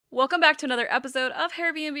Welcome back to another episode of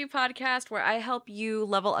Airbnb Podcast, where I help you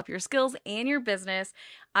level up your skills and your business.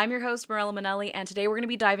 I'm your host, Mirella Manelli, and today we're going to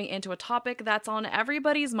be diving into a topic that's on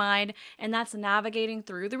everybody's mind, and that's navigating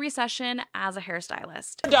through the recession as a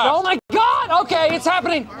hairstylist. Oh my God! Okay, it's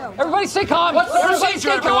happening. Everybody stay calm. What's the procedure,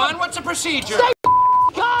 everyone? What's the procedure? Stay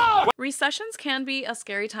calm. Recessions can be a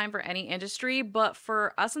scary time for any industry, but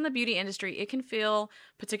for us in the beauty industry, it can feel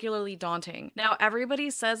particularly daunting. Now,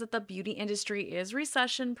 everybody says that the beauty industry is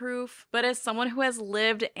recession proof, but as someone who has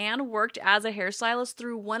lived and worked as a hairstylist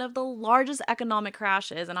through one of the largest economic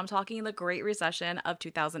crashes, and I'm talking the Great Recession of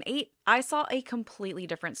 2008, I saw a completely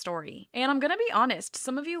different story. And I'm gonna be honest,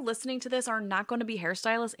 some of you listening to this are not gonna be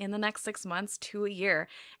hairstylists in the next 6 months to a year,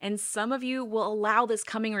 and some of you will allow this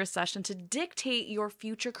coming recession to dictate your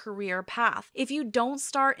future career path. If you don't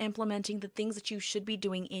start implementing the things that you should be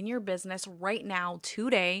doing in your business right now,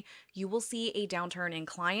 today, you will see a downturn in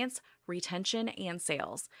clients, retention, and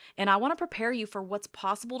sales. And I want to prepare you for what's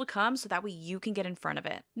possible to come so that way you can get in front of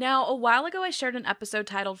it. Now, a while ago, I shared an episode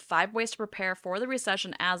titled 5 Ways to Prepare for the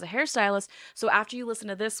Recession as a Hairstylist. So after you listen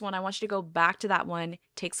to this one, I want you to go back to that one,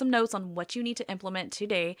 take some notes on what you need to implement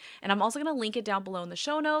today. And I'm also going to link it down below in the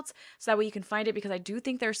show notes so that way you can find it, because I do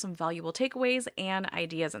think there's some valuable takeaways and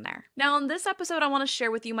ideas in there. Now, in this episode, I want to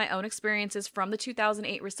share with you my own experiences from the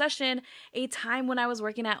 2008 recession, a time when I was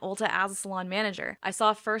working at Ulta as a salon manager. I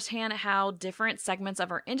saw firsthand how different segments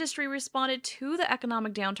of our industry responded to the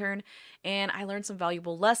economic downturn, and I learned some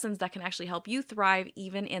valuable lessons that can actually help you thrive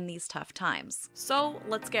even in these tough times. So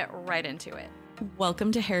let's get right into it.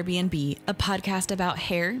 Welcome to Airbnb, a podcast about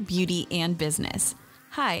hair, beauty, and business.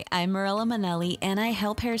 Hi, I'm Mirella Manelli, and I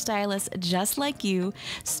help hairstylists just like you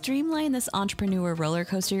streamline this entrepreneur roller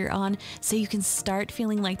coaster you're on so you can start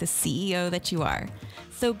feeling like the CEO that you are.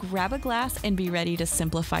 So grab a glass and be ready to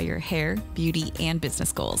simplify your hair, beauty, and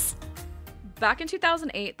business goals. Back in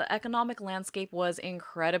 2008, the economic landscape was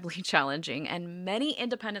incredibly challenging, and many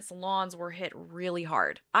independent salons were hit really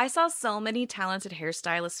hard. I saw so many talented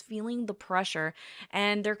hairstylists feeling the pressure,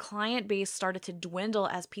 and their client base started to dwindle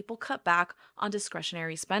as people cut back on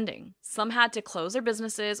discretionary spending. Some had to close their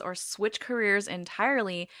businesses or switch careers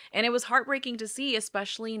entirely, and it was heartbreaking to see,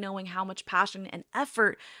 especially knowing how much passion and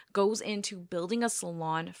effort goes into building a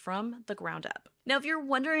salon from the ground up. Now, if you're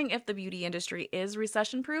wondering if the beauty industry is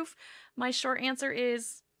recession-proof, my short answer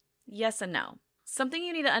is yes and no. Something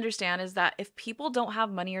you need to understand is that if people don't have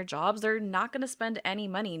money or jobs, they're not going to spend any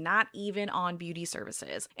money, not even on beauty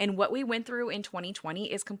services. And what we went through in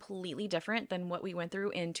 2020 is completely different than what we went through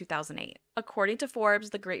in 2008. According to Forbes,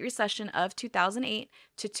 the Great Recession of 2008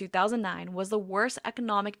 to 2009 was the worst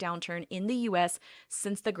economic downturn in the US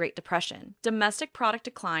since the Great Depression. Domestic product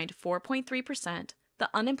declined 4.3%. The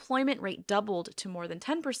unemployment rate doubled to more than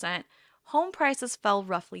 10%, home prices fell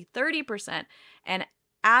roughly 30%, and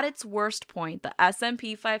at its worst point, the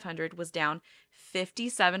S&P 500 was down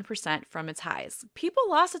 57% from its highs. People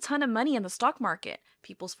lost a ton of money in the stock market.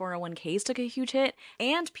 People's 401ks took a huge hit,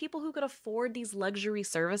 and people who could afford these luxury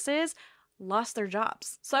services lost their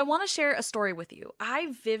jobs. So I want to share a story with you.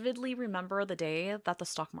 I vividly remember the day that the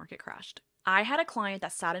stock market crashed. I had a client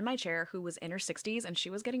that sat in my chair who was in her 60s, and she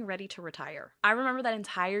was getting ready to retire. I remember that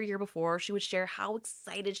entire year before, she would share how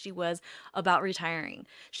excited she was about retiring.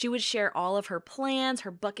 She would share all of her plans, her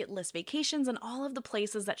bucket list vacations, and all of the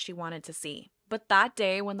places that she wanted to see. But that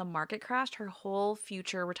day when the market crashed, her whole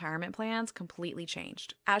future retirement plans completely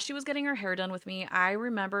changed. As she was getting her hair done with me, I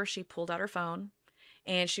remember she pulled out her phone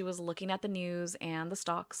and she was looking at the news and the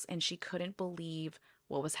stocks, and she couldn't believe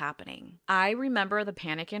what was happening. I remember the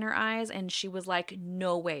panic in her eyes, and she was like,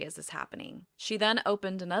 no way is this happening. She then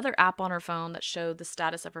opened another app on her phone that showed the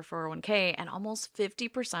status of her 401k, and almost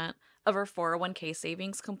 50% of her 401k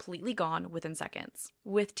savings completely gone within seconds.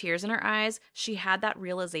 With tears in her eyes, she had that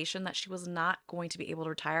realization that she was not going to be able to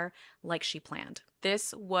retire like she planned.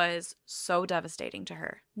 This was so devastating to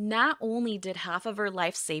her. Not only did half of her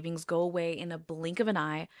life savings go away in a blink of an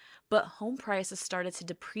eye, but home prices started to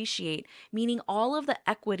depreciate, meaning all of the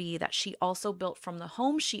equity that she also built from the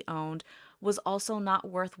home she owned was also not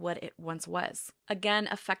worth what it once was. Again,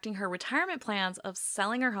 affecting her retirement plans of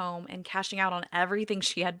selling her home and cashing out on everything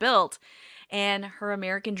she had built, and her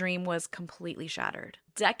American dream was completely shattered.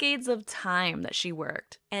 Decades of time that she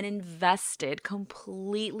worked and invested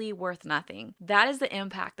completely worth nothing. That is the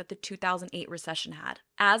impact that the 2008 recession had.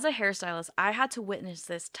 As a hairstylist, I had to witness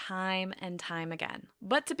this time and time again.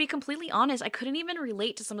 But to be completely honest, I couldn't even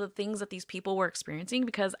relate to some of the things that these people were experiencing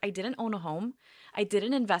because I didn't own a home. I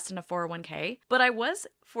didn't invest in a 401k, but I was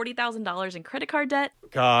 $40,000 in credit card debt.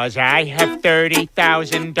 'Cause I have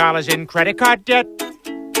 $30,000 in credit card debt.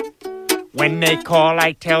 When they call,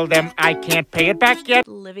 I tell them I can't pay it back yet.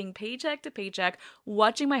 Living paycheck to paycheck,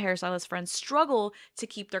 watching my hairstylist friends struggle to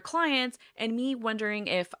keep their clients, and me wondering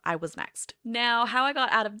if I was next. Now, how I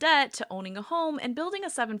got out of debt to owning a home and building a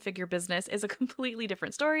 7-figure business is a completely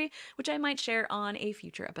different story, which I might share on a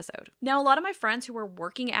future episode. Now, a lot of my friends who were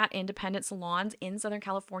working at independent salons in Southern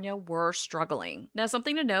California were struggling. Now,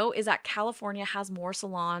 something to note is that California has more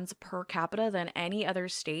salons per capita than any other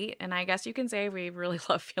state, and I guess you can say we really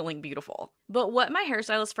love feeling beautiful. But what my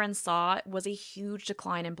hairstylist friends saw was a huge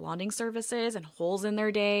decline in blonding services and holes in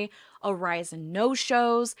their day, a rise in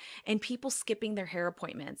no-shows, and people skipping their hair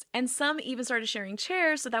appointments. And some even started sharing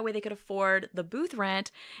chairs so that way they could afford the booth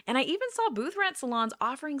rent. And I even saw booth rent salons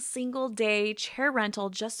offering single-day chair rental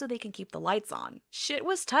just so they can keep the lights on. Shit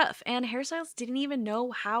was tough, and hairstylists didn't even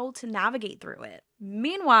know how to navigate through it.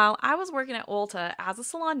 Meanwhile, I was working at Ulta as a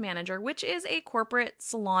salon manager, which is a corporate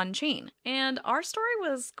salon chain, and our story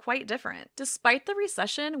was quite different. Despite the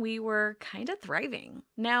recession, we were kind of thriving.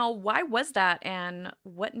 Now, why was that, and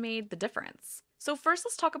what made the difference? So first,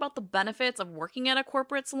 let's talk about the benefits of working at a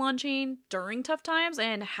corporate salon chain during tough times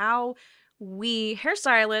and how we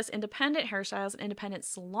hairstylists, independent hairstylists, and independent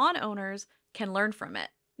salon owners can learn from it.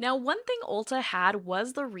 Now, one thing Ulta had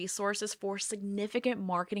was the resources for significant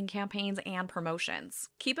marketing campaigns and promotions.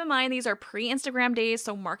 Keep in mind, these are pre-Instagram days,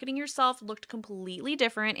 so marketing yourself looked completely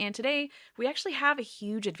different, and today we actually have a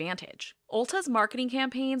huge advantage. Ulta's marketing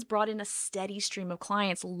campaigns brought in a steady stream of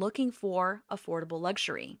clients looking for affordable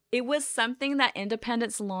luxury. It was something that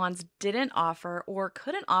independent salons didn't offer or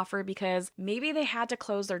couldn't offer because maybe they had to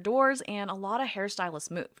close their doors and a lot of hairstylists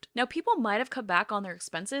moved. Now, people might have cut back on their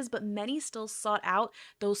expenses, but many still sought out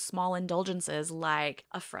those small indulgences like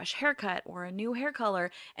a fresh haircut or a new hair color,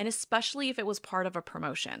 and especially if it was part of a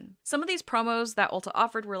promotion. Some of these promos that Ulta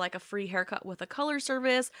offered were like a free haircut with a color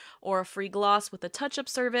service or a free gloss with a touch-up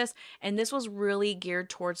service, and this was really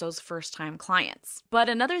geared towards those first-time clients. But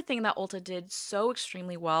another thing that Ulta did so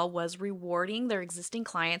extremely well was rewarding their existing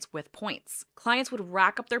clients with points. Clients would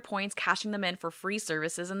rack up their points, cashing them in for free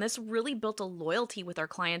services, and this really built a loyalty with our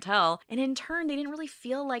clientele, and in turn, they didn't really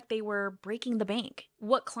feel like they were breaking the bank.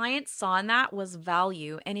 What clients saw in that was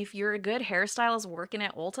value, and if you're a good hairstylist working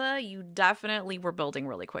at Ulta, you definitely were building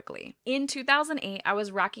really quickly. In 2008, I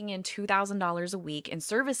was racking in $2,000 a week in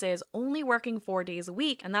services, only working 4 days a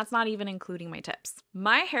week, and that's not even including my tips.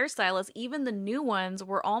 My hairstylists, even the new ones,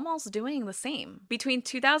 were almost doing the same. Between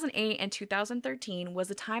 2008 and 2013 was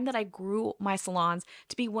the time that I grew my salons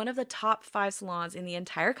to be one of the top 5 salons in the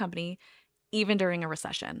entire company, even during a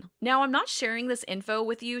recession. Now, I'm not sharing this info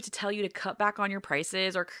with you to tell you to cut back on your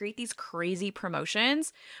prices or create these crazy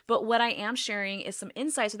promotions, but what I am sharing is some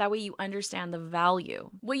insights so that way you understand the value.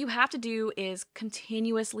 What you have to do is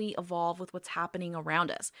continuously evolve with what's happening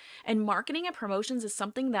around us, and marketing and promotions is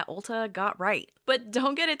something that Ulta got right. But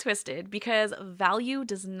don't get it twisted, because value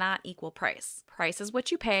does not equal price. Price is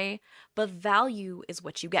what you pay, but value is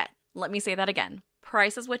what you get. Let me say that again.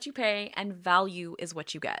 Price is what you pay, and value is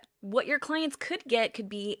what you get. What your clients could get could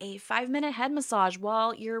be a 5-minute head massage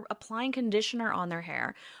while you're applying conditioner on their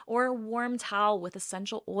hair, or a warm towel with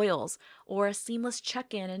essential oils, or a seamless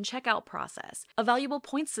check-in and checkout process, a valuable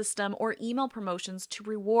point system, or email promotions to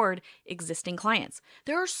reward existing clients.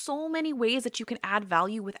 There are so many ways that you can add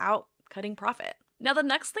value without cutting profit. Now, the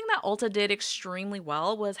next thing that Ulta did extremely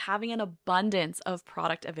well was having an abundance of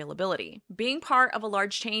product availability. Being part of a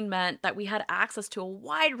large chain meant that we had access to a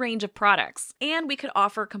wide range of products, and we could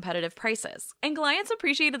offer competitive prices. And clients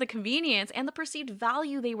appreciated the convenience and the perceived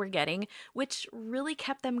value they were getting, which really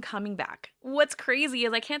kept them coming back. What's crazy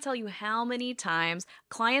is I can't tell you how many times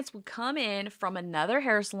clients would come in from another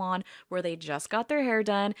hair salon where they just got their hair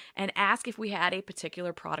done and ask if we had a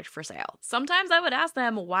particular product for sale. Sometimes I would ask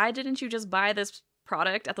them, why didn't you just buy this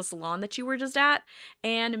product at the salon that you were just at?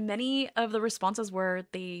 And many of the responses were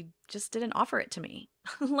they just didn't offer it to me.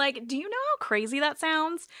 Like, do you know how crazy that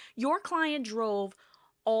sounds? Your client drove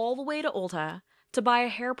all the way to Ulta to buy a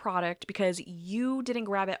hair product because you didn't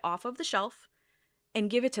grab it off of the shelf and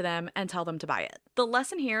give it to them and tell them to buy it. The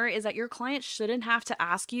lesson here is that your client shouldn't have to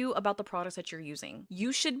ask you about the products that you're using.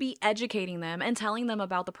 You should be educating them and telling them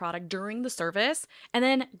about the product during the service, and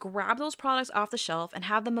then grab those products off the shelf and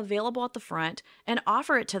have them available at the front and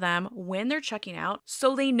offer it to them when they're checking out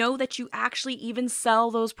so they know that you actually even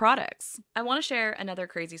sell those products. I want to share another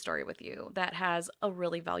crazy story with you that has a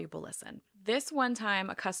really valuable lesson. This one time,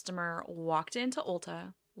 a customer walked into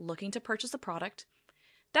Ulta looking to purchase a product.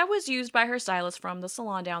 that was used by her stylist from the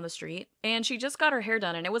salon down the street, and she just got her hair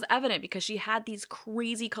done, and it was evident because she had these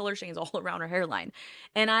crazy color stains all around her hairline.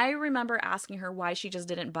 And I remember asking her why she just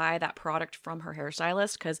didn't buy that product from her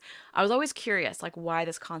hairstylist, because I was always curious, like, why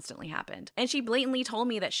this constantly happened. And she blatantly told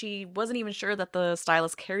me that she wasn't even sure that the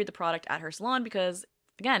stylist carried the product at her salon because,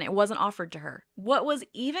 again, it wasn't offered to her. What was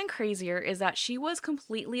even crazier is that she was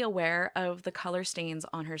completely aware of the color stains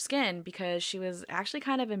on her skin because she was actually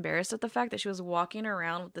kind of embarrassed at the fact that she was walking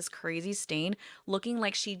around with this crazy stain looking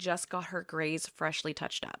like she just got her grays freshly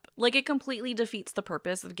touched up. Like, it completely defeats the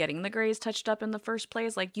purpose of getting the grays touched up in the first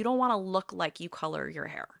place. Like, you don't want to look like you color your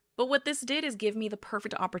hair. But what this did is give me the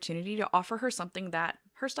perfect opportunity to offer her something that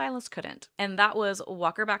her stylist couldn't. And that was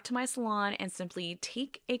walk her back to my salon and simply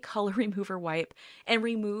take a color remover wipe and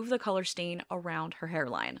remove the color stain around her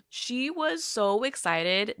hairline. She was so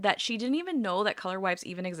excited that she didn't even know that color wipes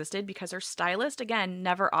even existed because her stylist, again,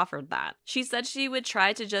 never offered that. She said she would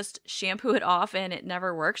try to just shampoo it off and it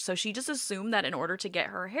never worked. So she just assumed that in order to get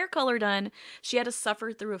her hair color done, she had to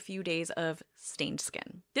suffer through a few days of stained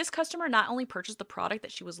skin. This customer not only purchased the product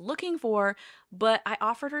that she was looking for, but I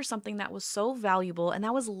offered her something that was so valuable, and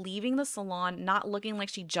that was leaving the salon not looking like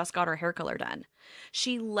she just got her hair color done.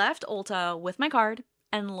 She left Ulta with my card,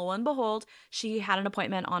 and lo and behold, she had an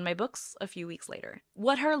appointment on my books a few weeks later.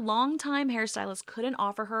 What her longtime hairstylist couldn't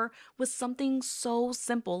offer her was something so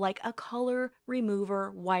simple like a color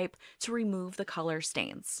remover wipe to remove the color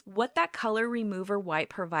stains. What that color remover wipe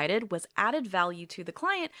provided was added value to the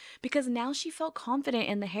client because now she felt confident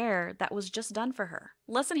in the hair that was just done for her.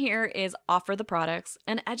 Lesson here is offer the products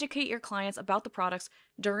and educate your clients about the products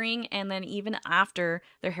during and then even after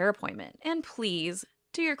their hair appointment. And please,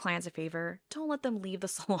 do your clients a favor. Don't let them leave the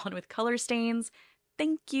salon with color stains.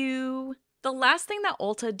 Thank you. The last thing that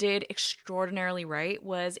Ulta did extraordinarily right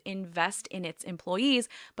was invest in its employees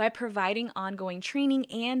by providing ongoing training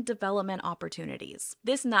and development opportunities.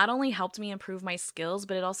 This not only helped me improve my skills,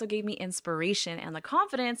 but it also gave me inspiration and the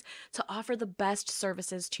confidence to offer the best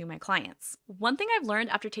services to my clients. One thing I've learned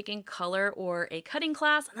after taking color or a cutting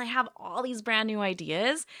class, and I have all these brand new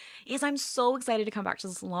ideas, is I'm so excited to come back to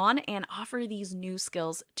the salon and offer these new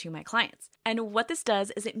skills to my clients. And what this does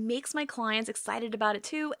is it makes my clients excited about it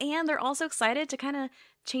too, and they're also excited to kind of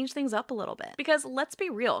change things up a little bit. Because let's be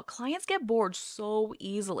real, clients get bored so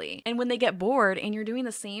easily. And when they get bored and you're doing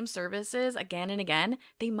the same services again and again,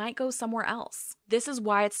 they might go somewhere else. This is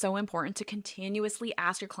why it's so important to continuously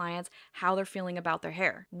ask your clients how they're feeling about their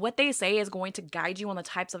hair. What they say is going to guide you on the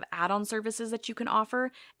types of add-on services that you can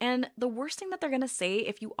offer. And the worst thing that they're going to say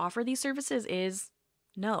if you offer these services is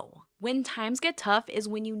no. When times get tough is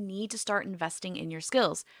when you need to start investing in your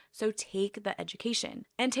skills. So take the education.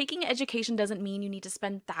 And taking education doesn't mean you need to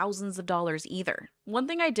spend thousands of dollars either. One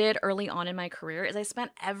thing I did early on in my career is I spent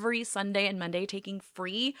every Sunday and Monday taking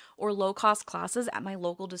free or low-cost classes at my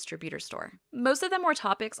local distributor store. Most of them were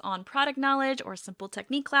topics on product knowledge or simple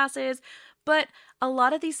technique classes, but a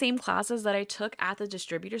lot of these same classes that I took at the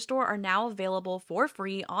distributor store are now available for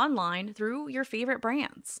free online through your favorite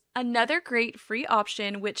brands. Another great free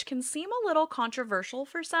option, which can seem a little controversial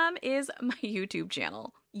for some, is my YouTube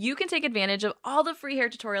channel. You can take advantage of all the free hair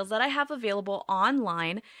tutorials that I have available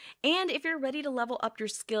online. And if you're ready to level up your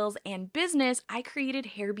skills and business, I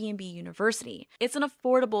created Airbnb University. It's an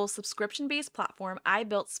affordable subscription-based platform I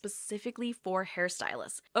built specifically for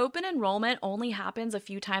hairstylists. Open enrollment only happens a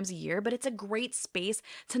few times a year, but it's a great space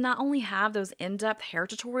to not only have those in-depth hair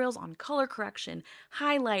tutorials on color correction,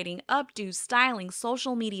 highlighting, updo, styling,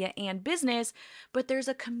 social media, and business, but there's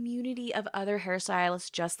a community of other hairstylists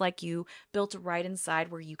just like you built right inside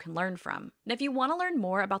where you can learn from. And if you want to learn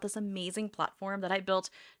more about this amazing platform that I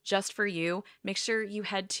built just for you, make sure you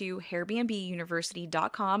head to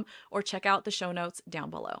airbnbuniversity.com or check out the show notes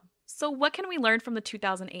down below. So what can we learn from the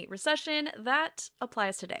 2008 recession that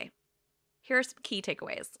applies today? Here are some key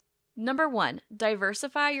takeaways. Number 1,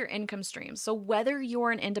 diversify your income streams. So whether you're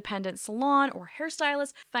an independent salon or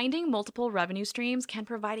hairstylist, finding multiple revenue streams can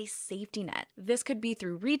provide a safety net. This could be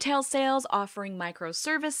through retail sales, offering micro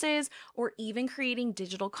services, or even creating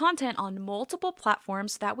digital content on multiple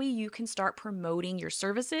platforms. That way you can start promoting your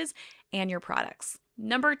services and your products.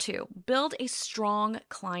 Number 2, build a strong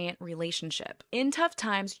client relationship. In tough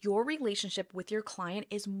times, your relationship with your client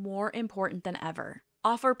is more important than ever.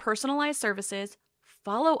 Offer personalized services,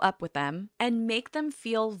 follow up with them, and make them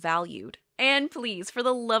feel valued. And please, for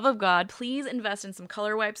the love of God, please invest in some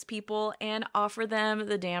color wipes, people, and offer them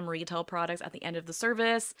the damn retail products at the end of the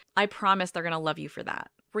service. I promise they're gonna love you for that.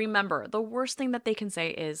 Remember, the worst thing that they can say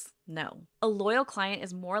is no. A loyal client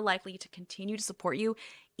is more likely to continue to support you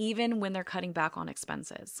even when they're cutting back on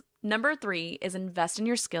expenses. Number 3 is invest in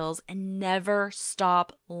your skills and never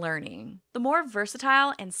stop learning. The more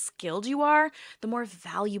versatile and skilled you are, the more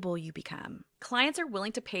valuable you become. Clients are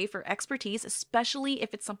willing to pay for expertise, especially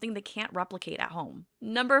if it's something they can't replicate at home.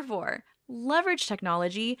 Number 4, leverage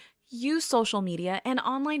technology, use social media and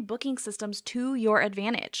online booking systems to your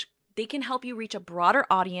advantage. They can help you reach a broader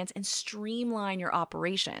audience and streamline your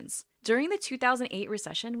operations. During the 2008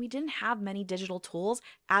 recession, we didn't have many digital tools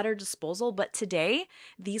at our disposal, but today,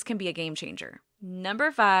 these can be a game changer.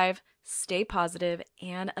 Number 5, stay positive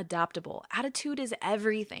and adaptable. Attitude is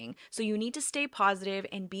everything, so you need to stay positive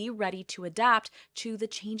and be ready to adapt to the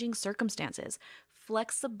changing circumstances.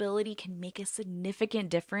 Flexibility can make a significant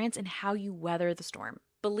difference in how you weather the storm.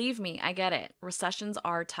 Believe me, I get it. Recessions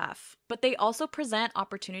are tough, but they also present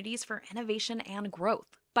opportunities for innovation and growth.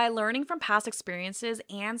 By learning from past experiences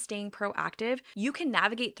and staying proactive, you can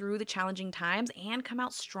navigate through the challenging times and come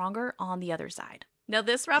out stronger on the other side. Now,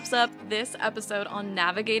 this wraps up this episode on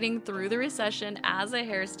navigating through the recession as a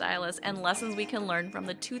hairstylist and lessons we can learn from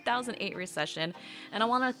the 2008 recession. And I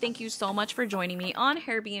want to thank you so much for joining me on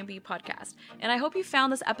Airbnb podcast. And I hope you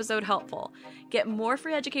found this episode helpful. Get more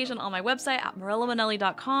free education on my website at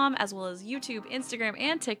morellamanelli.com, as well as YouTube, Instagram,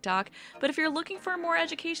 and TikTok. But if you're looking for more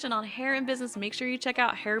education on hair and business, make sure you check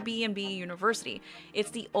out Airbnb University.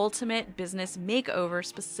 It's the ultimate business makeover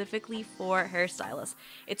specifically for hairstylists.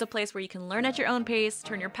 It's a place where you can learn at your own pace,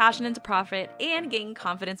 turn your passion into profit, and gain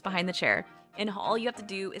confidence behind the chair. And all you have to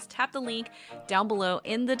do is tap the link down below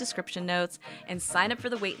in the description notes and sign up for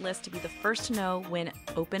the waitlist to be the first to know when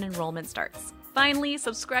open enrollment starts. Finally,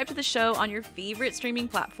 subscribe to the show on your favorite streaming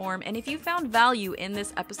platform, and if you found value in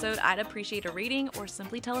this episode, I'd appreciate a rating or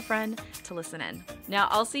simply tell a friend to listen in. Now,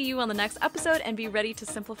 I'll see you on the next episode and be ready to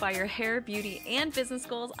simplify your hair, beauty, and business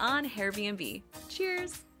goals on Airbnb.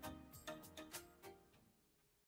 Cheers!